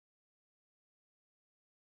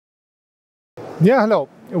Yeah, hello.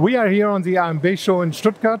 We are here on the AMB show in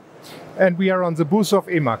Stuttgart, and we are on the booth of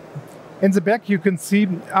EMAG. In the back you can see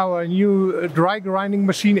our new dry grinding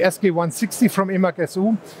machine SK160 from EMAG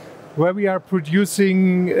SU, where we are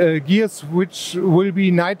producing gears which will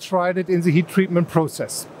be nitrided in the heat treatment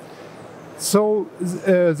process. So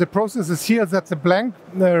the process is here that the blank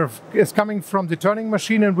is coming from the turning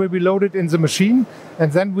machine and will be loaded in the machine,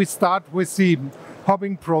 and then we start with the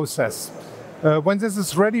hobbing process. When this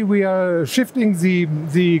is ready, we are shifting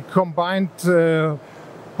the combined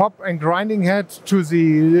hob and grinding head to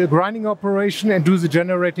the grinding operation and do the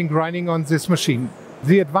generating grinding on this machine.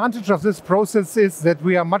 The advantage of this process is that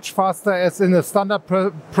we are much faster as in a standard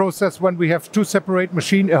process when we have two separate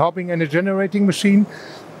machines, a hobbing and a generating machine.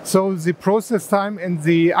 So the process time in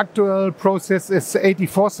the actual process is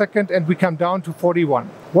 84 seconds and we come down to 41.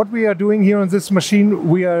 What we are doing here on this machine,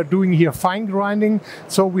 we are doing here fine grinding.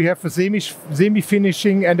 So we have a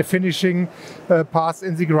semi-finishing and a finishing pass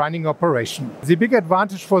in the grinding operation. The big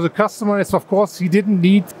advantage for the customer is, of course, he didn't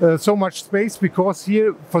need so much space, because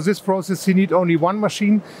here for this process he need only one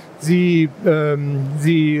machine.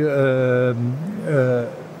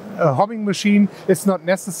 A hobbing machine is not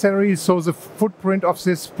necessary, so the footprint of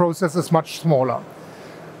this process is much smaller.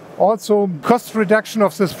 Also, cost reduction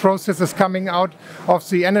of this process is coming out of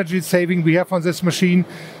the energy saving we have on this machine.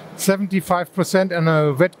 75% in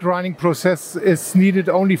a wet grinding process is needed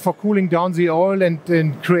only for cooling down the oil and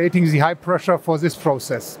creating the high pressure for this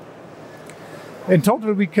process. In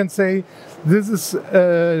total, we can say this is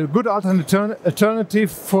a good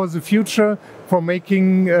alternative for the future for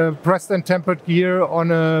making pressed and tempered gear on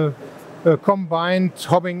a combined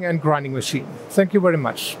hobbing and grinding machine. Thank you very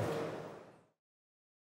much.